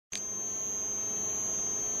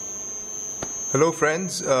Hello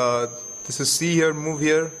friends, this is SeeHearMove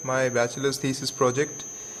here, my bachelor's thesis project,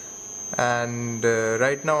 and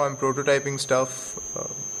right now I'm prototyping stuff,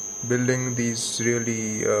 building these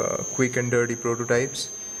really quick and dirty prototypes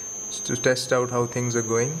to test out how things are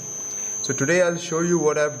going. So today I'll show you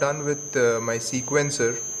what I've done with my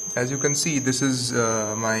sequencer. As you can see, this is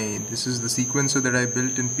the sequencer that I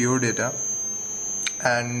built in Pure Data,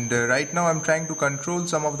 and right now I'm trying to control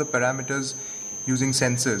some of the parameters using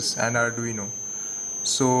sensors and Arduino.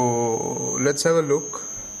 So let's have a look.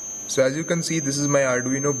 So as you can see, this is my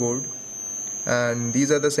Arduino board and these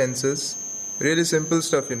are the sensors. Really simple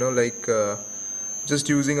stuff, like just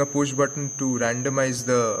using a push button to randomize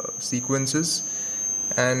the sequences,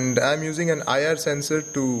 and I'm using an IR sensor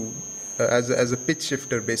to as a pitch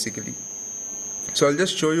shifter basically. So I'll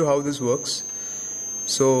just show you how this works.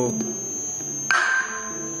 So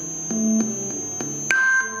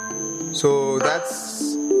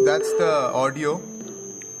that's the audio.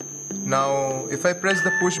 Now if I press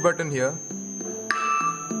the push button here,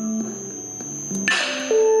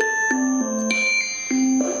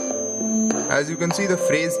 as you can see, the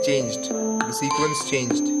phrase changed, the sequence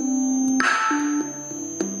changed.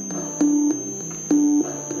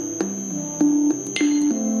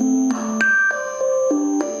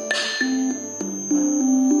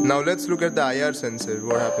 Now let's look at the IR sensor,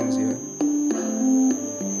 what happens here.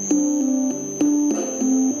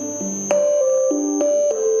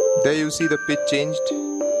 There you see the pitch changed.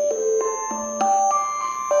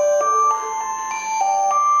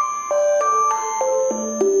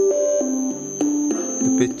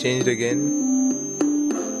 The pitch changed again.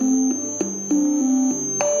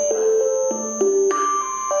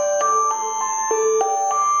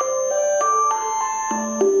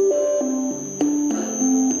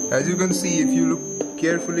 As you can see, if you look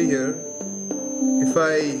carefully here, if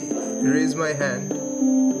I raise my hand,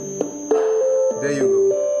 there you go.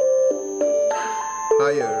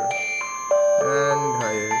 Higher and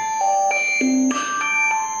higher.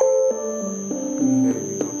 There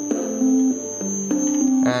we go.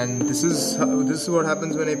 And this is what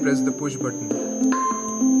happens when I press the push button.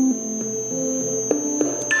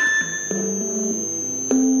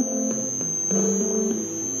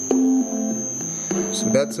 So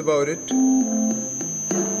that's about it.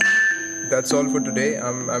 That's all for today.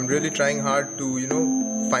 I'm really trying hard to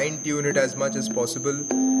fine tune it as much as possible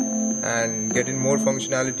and get in more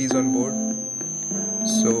functionalities on board.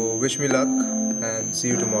 So wish me luck and see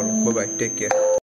you tomorrow. Bye bye. Take care.